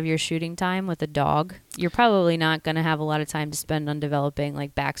spending a lot of your shooting time with a dog, you're probably not going to have a lot of time to spend on developing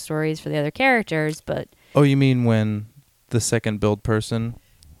like backstories for the other characters. But Oh, you mean when the second build person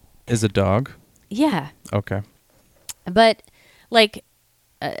is a dog? yeah. Okay. But like,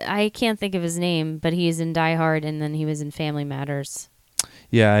 I can't think of his name, but he's in Die Hard and then he was in Family Matters.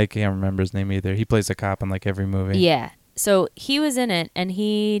 Yeah, I can't remember his name either. He plays a cop in like every movie. Yeah. So he was in it and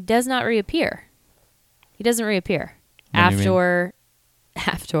he does not reappear. He doesn't reappear after.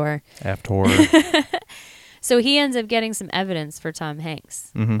 So he ends up getting some evidence for Tom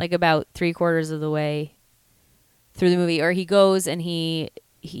Hanks, like about 3/4 of the way through the movie, or he goes and he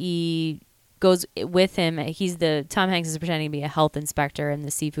goes with him. Tom Hanks is pretending to be a health inspector in the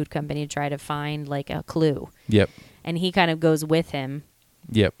seafood company to try to find like a clue. Yep. And he kind of goes with him.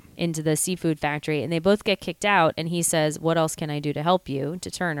 Yep. Into the seafood factory, and they both get kicked out. And he says, "What else can I do to help you?" to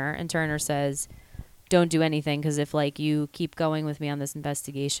Turner, and Turner says, "Don't do anything, because if like you keep going with me on this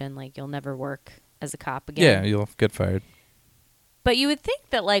investigation, like you'll never work as a cop again." Yeah, you'll get fired. But you would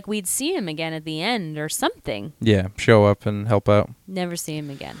think that like we'd see him again at the end or something. Yeah, show up and help out. Never see him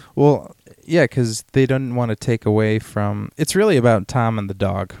again. Well, yeah, because they don't want to take away from. It's really about Tom and the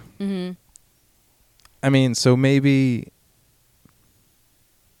dog. Mm-hmm. I mean, so maybe.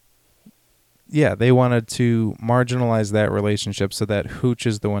 Yeah, they wanted to marginalize that relationship so that Hooch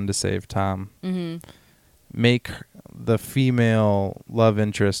is the one to save Tom. Mm-hmm. Make the female love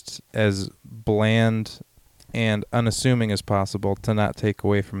interest as bland and unassuming as possible to not take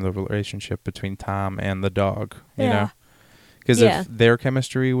away from the relationship between Tom and the dog, you know? Because if their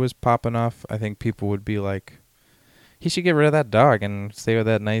chemistry was popping off, I think people would be like, he should get rid of that dog and stay with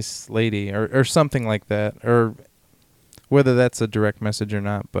that nice lady or something like that. Or whether that's a direct message or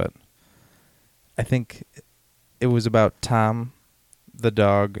not, but I think it was about Tom, the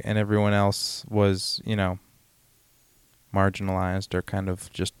dog, and everyone else was, you know, marginalized or kind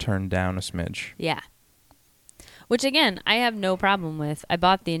of just turned down a smidge. Yeah. Which, again, I have no problem with. I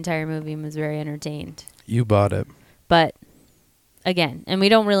bought the entire movie and was very entertained. You bought it. But, again, and we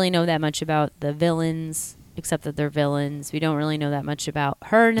don't really know that much about the villains, except that they're villains. We don't really know that much about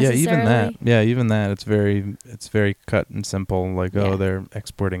her necessarily. Yeah, even that. It's very cut and simple. Like, oh, they're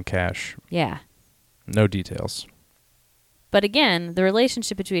exporting cash. Yeah. No details. But again, the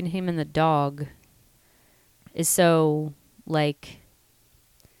relationship between him and the dog is so like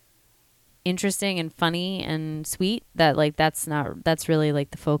interesting and funny and sweet, that like that's really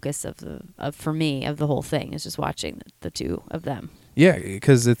like the focus of for me of the whole thing, is just watching the two of them. Yeah,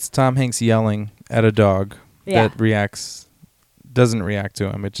 because it's Tom Hanks yelling at a dog that doesn't react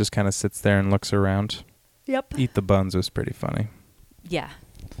to him. It just kind of sits there and looks around. Yep. Eat the buns was pretty funny. Yeah.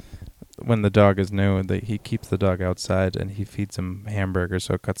 When the dog is new, he keeps the dog outside and he feeds him hamburgers,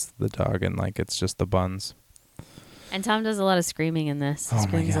 so it cuts the dog and like it's just the buns. And Tom does a lot of screaming in this. He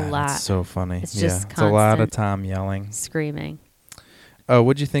screams my God, a lot. It's so funny. It's just it's a lot of Tom yelling. Screaming.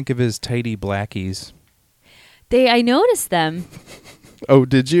 What'd you think of his tidy blackies? I noticed them. Oh,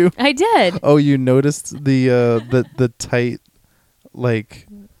 did you? I did. Oh, you noticed the tight, like,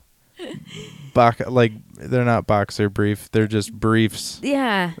 like they're not boxer brief. They're just briefs.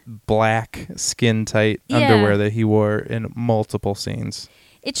 Yeah. Black skin tight underwear that he wore in multiple scenes.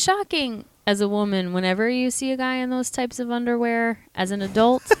 It's shocking as a woman whenever you see a guy in those types of underwear as an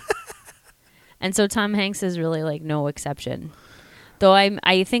adult. And so Tom Hanks is really like no exception. Though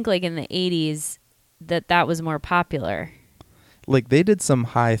I think like in the 80s that was more popular. Like they did some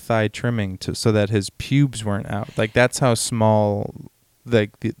high thigh trimming so that his pubes weren't out. Like that's how small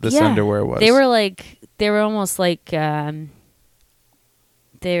like this underwear was. They were almost like they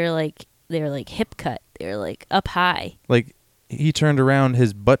were like hip cut. They were like up high. Like he turned around,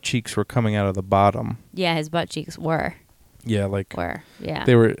 his butt cheeks were coming out of the bottom. Yeah, his butt cheeks were. Yeah, like yeah.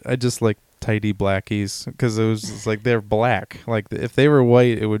 They were. I just like tidy blackies because it was just like they're black. Like if they were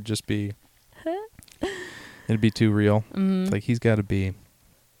white, it would just be. It'd be too real. Mm-hmm. It's like they got to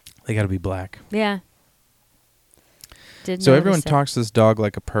be black. Yeah. So everyone talks to this dog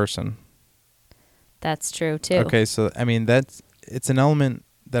like a person. That's true too. Okay, so I mean it's an element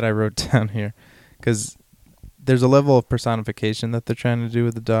that I wrote down here because there's a level of personification that they're trying to do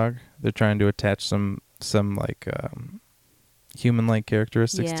with the dog. They're trying to attach some like human-like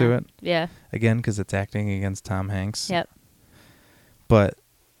characteristics to it. Yeah. Again, because it's acting against Tom Hanks. Yep. But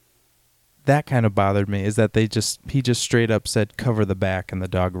that kind of bothered me is that he just straight up said cover the back, and the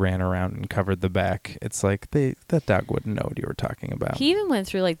dog ran around and covered the back. It's like that dog wouldn't know what you were talking about. He even went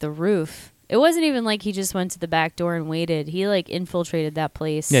through like the roof. It wasn't even like he just went to the back door and waited. He like infiltrated that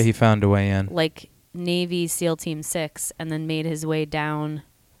place. Yeah, he found a way in. Like Navy SEAL Team 6, and then made his way down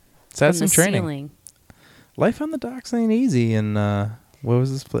so that's from some the training. ceiling. Life on the docks ain't easy. And what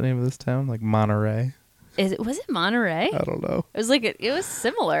was the split name of this town? Like Monterey. Was it Monterey? I don't know. It was like it was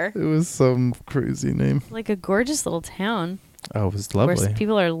similar. It was some crazy name. Like a gorgeous little town. Oh, it was lovely. Where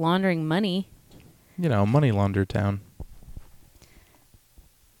people are laundering money. You know, money launder town.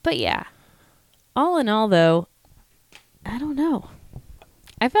 But yeah, all in all, though, I don't know.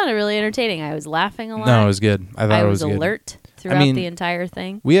 I found it really entertaining. I was laughing a lot. No, it was good. I thought it was good. alert throughout the entire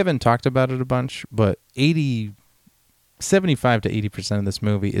thing. We haven't talked about it a bunch, but 75 to 80% of this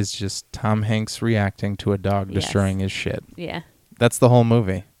movie is just Tom Hanks reacting to a dog destroying his shit. Yeah. That's the whole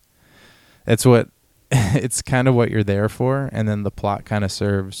movie. It's kind of what you're there for, and then the plot kind of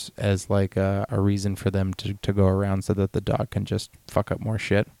serves as like a reason for them to go around so that the dog can just fuck up more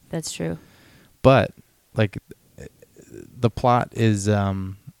shit. That's true. But like the plot is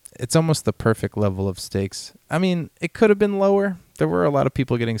it's almost the perfect level of stakes. I mean, it could have been lower. There were a lot of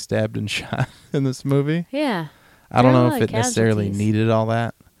people getting stabbed and shot in this movie. Yeah. I don't know if it necessarily needed all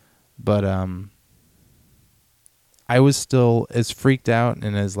that, but I was still as freaked out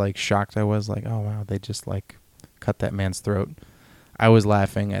and as like shocked I was like, oh wow, they just like cut that man's throat. I was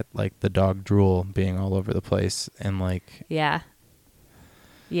laughing at like the dog drool being all over the place and like yeah.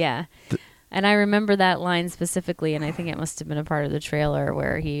 And I remember that line specifically, and I think it must have been a part of the trailer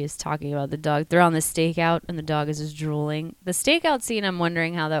where he's talking about the dog. They're on the stakeout and the dog is just drooling. The stakeout scene, I'm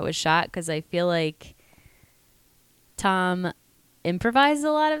wondering how that was shot, because I feel like Tom improvised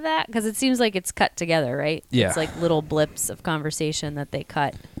a lot of that, because it seems like it's cut together, right? Yeah. It's like little blips of conversation that they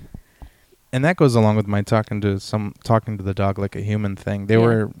cut. And that goes along with my talking to the dog like a human thing.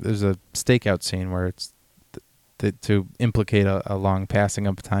 There's a stakeout scene where it's to implicate a long passing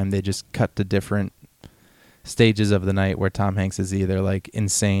of time, they just cut to different stages of the night where Tom Hanks is either like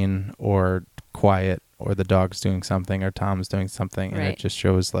insane or quiet, or the dog's doing something or Tom's doing something, and it just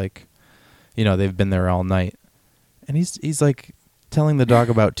shows like, you know, they've been there all night. And he's like telling the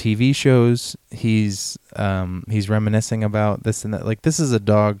dog about TV shows. He's reminiscing about this and that. Like, this is a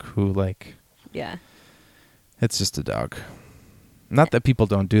dog who like, yeah, it's just a dog. Not that people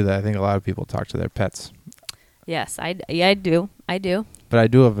don't do that. I think a lot of people talk to their pets. Yes, I do. But I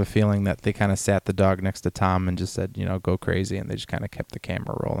do have a feeling that they kind of sat the dog next to Tom and just said, you know, go crazy, and they just kind of kept the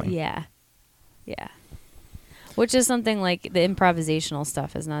camera rolling. Yeah. Which is something like the improvisational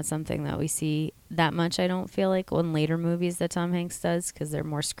stuff is not something that we see that much, I don't feel like, in later movies that Tom Hanks does because they're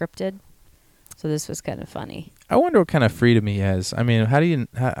more scripted. So this was kind of funny. I wonder what kind of freedom he has. I mean, how do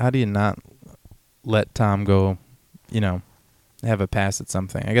you not let Tom go, have a pass at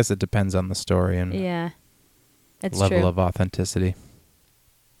something? I guess it depends on the story and It's level true. of authenticity.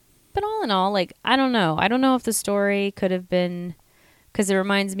 But all in all, like, I don't know. I don't know if the story could have been, because it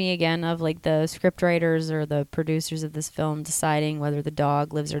reminds me again of like the script writers or the producers of this film deciding whether the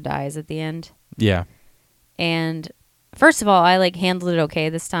dog lives or dies at the end. Yeah. And first of all, I like handled it okay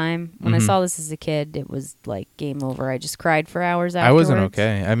this time. When I Mhm. saw this as a kid, it was like game over. I just cried for hours afterwards. I wasn't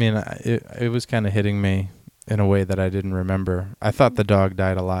okay. I mean, it was kind of hitting me in a way that I didn't remember. I thought the dog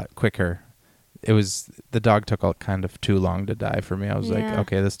died a lot quicker. The dog took kind of too long to die for me. I was like,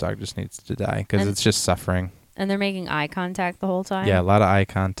 okay, this dog just needs to die because it's just suffering. And they're making eye contact the whole time. Yeah, a lot of eye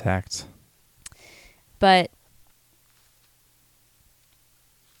contact. But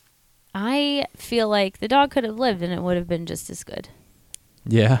I feel like the dog could have lived and it would have been just as good.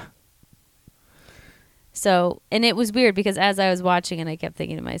 Yeah. So, and it was weird because as I was watching and I kept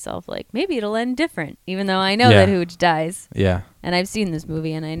thinking to myself, like, maybe it'll end different, even though I know that Hooch dies. Yeah. And I've seen this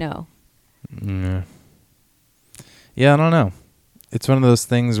movie and I know. Yeah, I don't know. It's one of those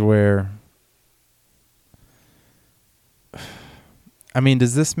things where, I mean,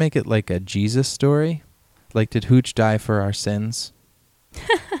 does this make it like a Jesus story? Like, did Hooch die for our sins?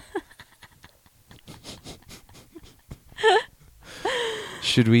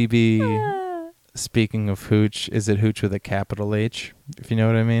 Should we be, speaking of Hooch, is it Hooch with a capital H, if you know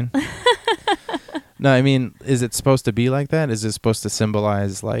what I mean? No, I mean, is it supposed to be like that? Is it supposed to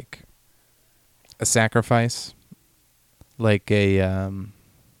symbolize like a sacrifice? Like a,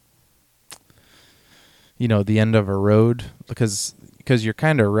 the end of a road? Because you're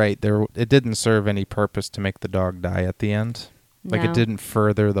kind of right. It didn't serve any purpose to make the dog die at the end. Like, it didn't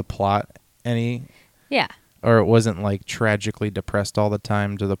further the plot any. Yeah. Or it wasn't like tragically depressed all the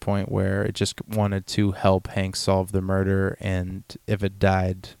time to the point where it just wanted to help Hank solve the murder, and if it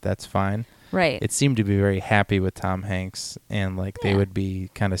died, that's fine. Right. It seemed to be very happy with Tom Hanks, and like they would be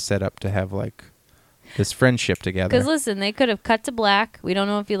kind of set up to have like this friendship together. Because listen, they could have cut to black. We don't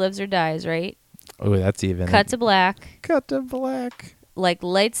know if he lives or dies, right? Oh, that's even. Cut to black. Cut to black. Like,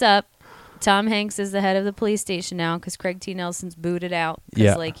 lights up. Tom Hanks is the head of the police station now because Craig T. Nelson's booted out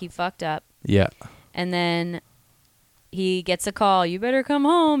because like he fucked up. Yeah. And then he gets a call, you better come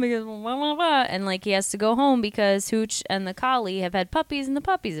home because blah, blah, blah. And like he has to go home because Hooch and the collie have had puppies and the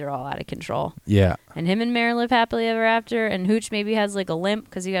puppies are all out of control. Yeah. And him and Mare live happily ever after, and Hooch maybe has like a limp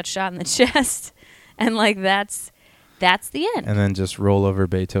because he got shot in the chest. And like that's the end. And then just roll over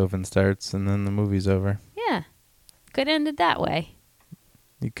Beethoven starts and then the movie's over. Yeah. Could end it that way.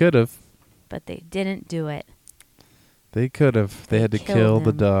 You could have. But they didn't do it. They could have. They had to killed kill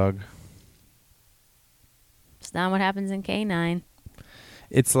the him. dog. It's not what happens in K9.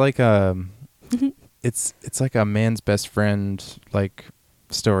 It's like it's like a man's best friend like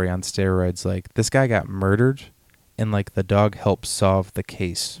story on steroids. Like, this guy got murdered and like the dog helped solve the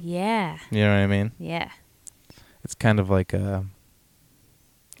case. Yeah. You know what I mean? Yeah. It's kind of like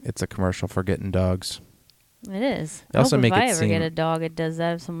it's a commercial for getting dogs. It is. They also I hope make if I it ever seem- get a dog, it does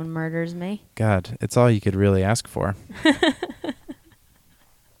that if someone murders me. God, it's all you could really ask for.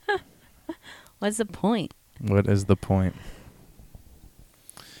 What's the point? What is the point?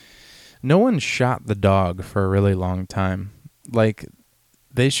 No one shot the dog for a really long time. Like,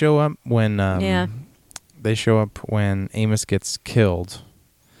 they show up when Amos gets killed,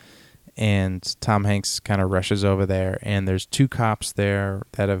 and Tom Hanks kind of rushes over there, and there's two cops there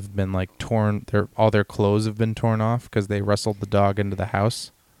that have been like torn. All their clothes have been torn off because they wrestled the dog into the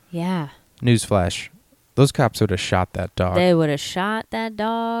house. Yeah. Newsflash: those cops would have shot that dog. They would have shot that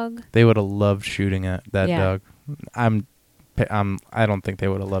dog. They would have loved shooting at that Yeah. dog. I don't think they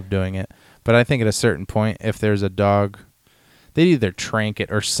would have loved doing it, but I think at a certain point, if there's a dog, they'd either trank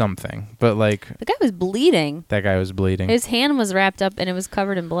it or something. But like, The guy was bleeding. that guy was bleeding. His hand was wrapped up and it was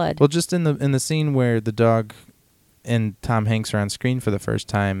covered in blood. Well, just in the scene where the dog and Tom Hanks are on screen for the first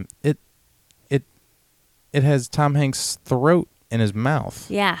time, it has Tom Hanks' throat in his mouth.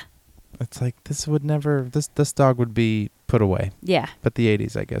 Yeah. It's like, this dog would be put away. Yeah. But the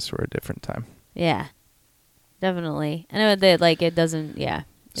 80s, I guess, were a different time. Yeah. Definitely. I know that like it doesn't. Yeah.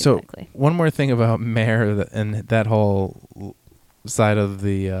 So Exactly. one more thing about Mare and that whole side of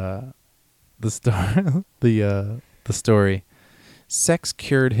the story. Sex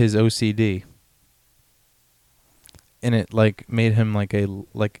cured his OCD, and it like made him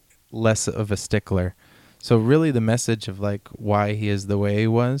like less of a stickler. So really, the message of like why he is the way he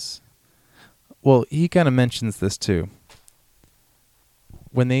was Well, he kind of mentions this too.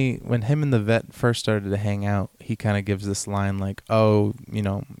 When him and the vet first started to hang out, he kind of gives this line like, "Oh,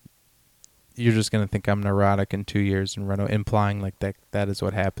 you're just gonna think I'm neurotic in 2 years and run away," implying like that is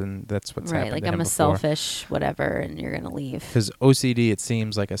what happened. That's what's happened. Right, like to him I'm a before. selfish whatever, and you're gonna leave. Because OCD, it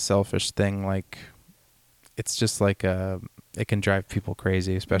seems like a selfish thing. Like it's just like it can drive people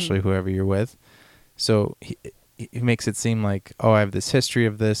crazy, especially whoever you're with. So he makes it seem like, oh, I have this history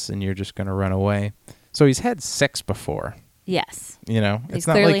of this, and you're just gonna run away. So he's had sex before. Yes. It's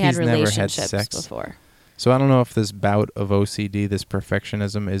not clearly like had he's never had relationships sex before. So I don't know if this bout of OCD, this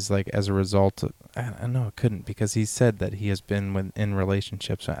perfectionism, is like as a result of, I know it couldn't, because he said that he has been in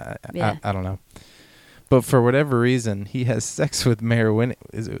relationships. I don't know. But for whatever reason, he has sex with Mayor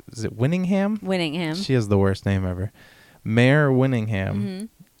Is it Winningham? Winningham. She has the worst name ever. Mayor Winningham.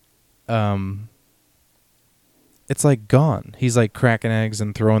 It's like gone. He's like cracking eggs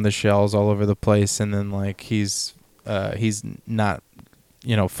and throwing the shells all over the place, and then like he's not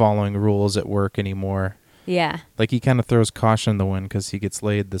following rules at work anymore. Yeah. Like he kind of throws caution in the wind because he gets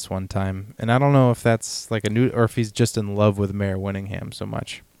laid this one time. And I don't know if that's like or if he's just in love with Mayor Winningham so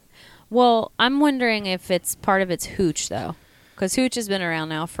much. Well, I'm wondering if it's part of it's Hooch, though. Because Hooch has been around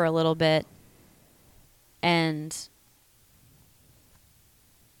now for a little bit. And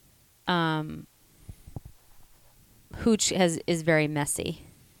Hooch is very messy.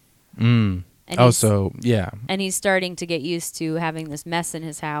 And and he's starting to get used to having this mess in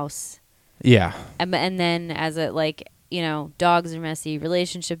his house. Yeah. And then as it dogs are messy,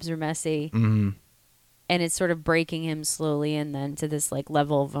 relationships are messy. Mm-hmm. And it's sort of breaking him slowly, and then to this like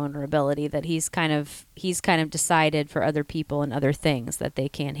level of vulnerability that he's kind of decided for other people and other things that they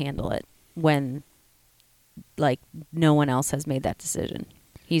can't handle it when like no one else has made that decision.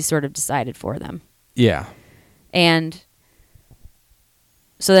 He's sort of decided for them. Yeah. And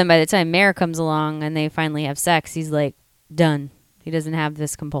so then by the time Mayor comes along and they finally have sex, he's like done. He doesn't have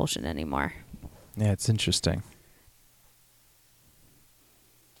this compulsion anymore. Yeah, it's interesting.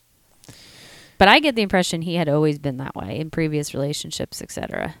 But I get the impression he had always been that way in previous relationships,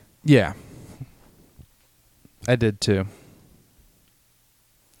 etc. Yeah. I did too.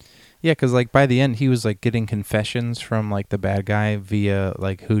 Yeah, because like by the end, he was like getting confessions from like the bad guy via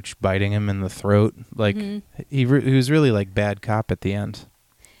like Hooch biting him in the throat. Like he was really like bad cop at the end.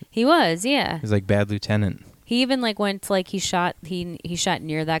 He was, yeah. He was like bad lieutenant. He even like went to, like he shot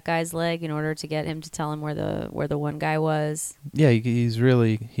near that guy's leg in order to get him to tell him where the one guy was. Yeah,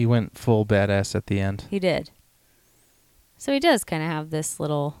 he went full badass at the end. He did. So he does kind of have this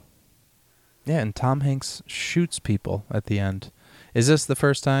little. Yeah, and Tom Hanks shoots people at the end. Is this the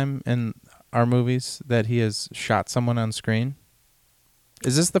first time in our movies that he has shot someone on screen?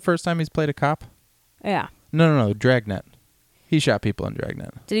 Is this the first time he's played a cop? Yeah. No, Dragnet. He shot people in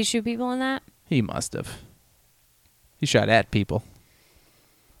Dragnet. Did he shoot people in that? He must have. He shot at people.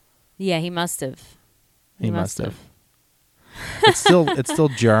 Yeah, he must have. He must have. It's still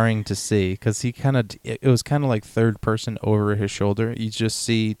jarring to see because it was kind of like third person over his shoulder. You just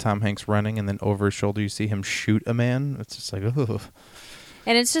see Tom Hanks running, and then over his shoulder you see him shoot a man. It's just like, oh.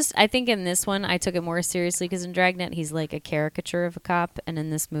 And it's just, I think in this one I took it more seriously because in Dragnet he's like a caricature of a cop, and in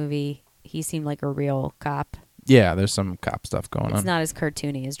this movie he seemed like a real cop. Yeah, there's some cop stuff going on. It's not as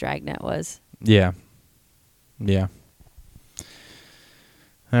cartoony as Dragnet was. Yeah. Yeah.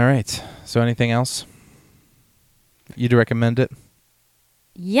 All right. So anything else? You'd recommend it?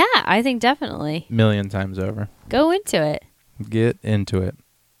 Yeah, I think definitely. Million times over. Go into it. Get into it.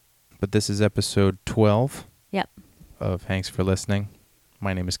 But this is episode 12. Yep. Of Thanks for Listening.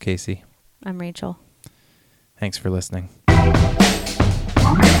 My name is Casey. I'm Rachel. Thanks for listening.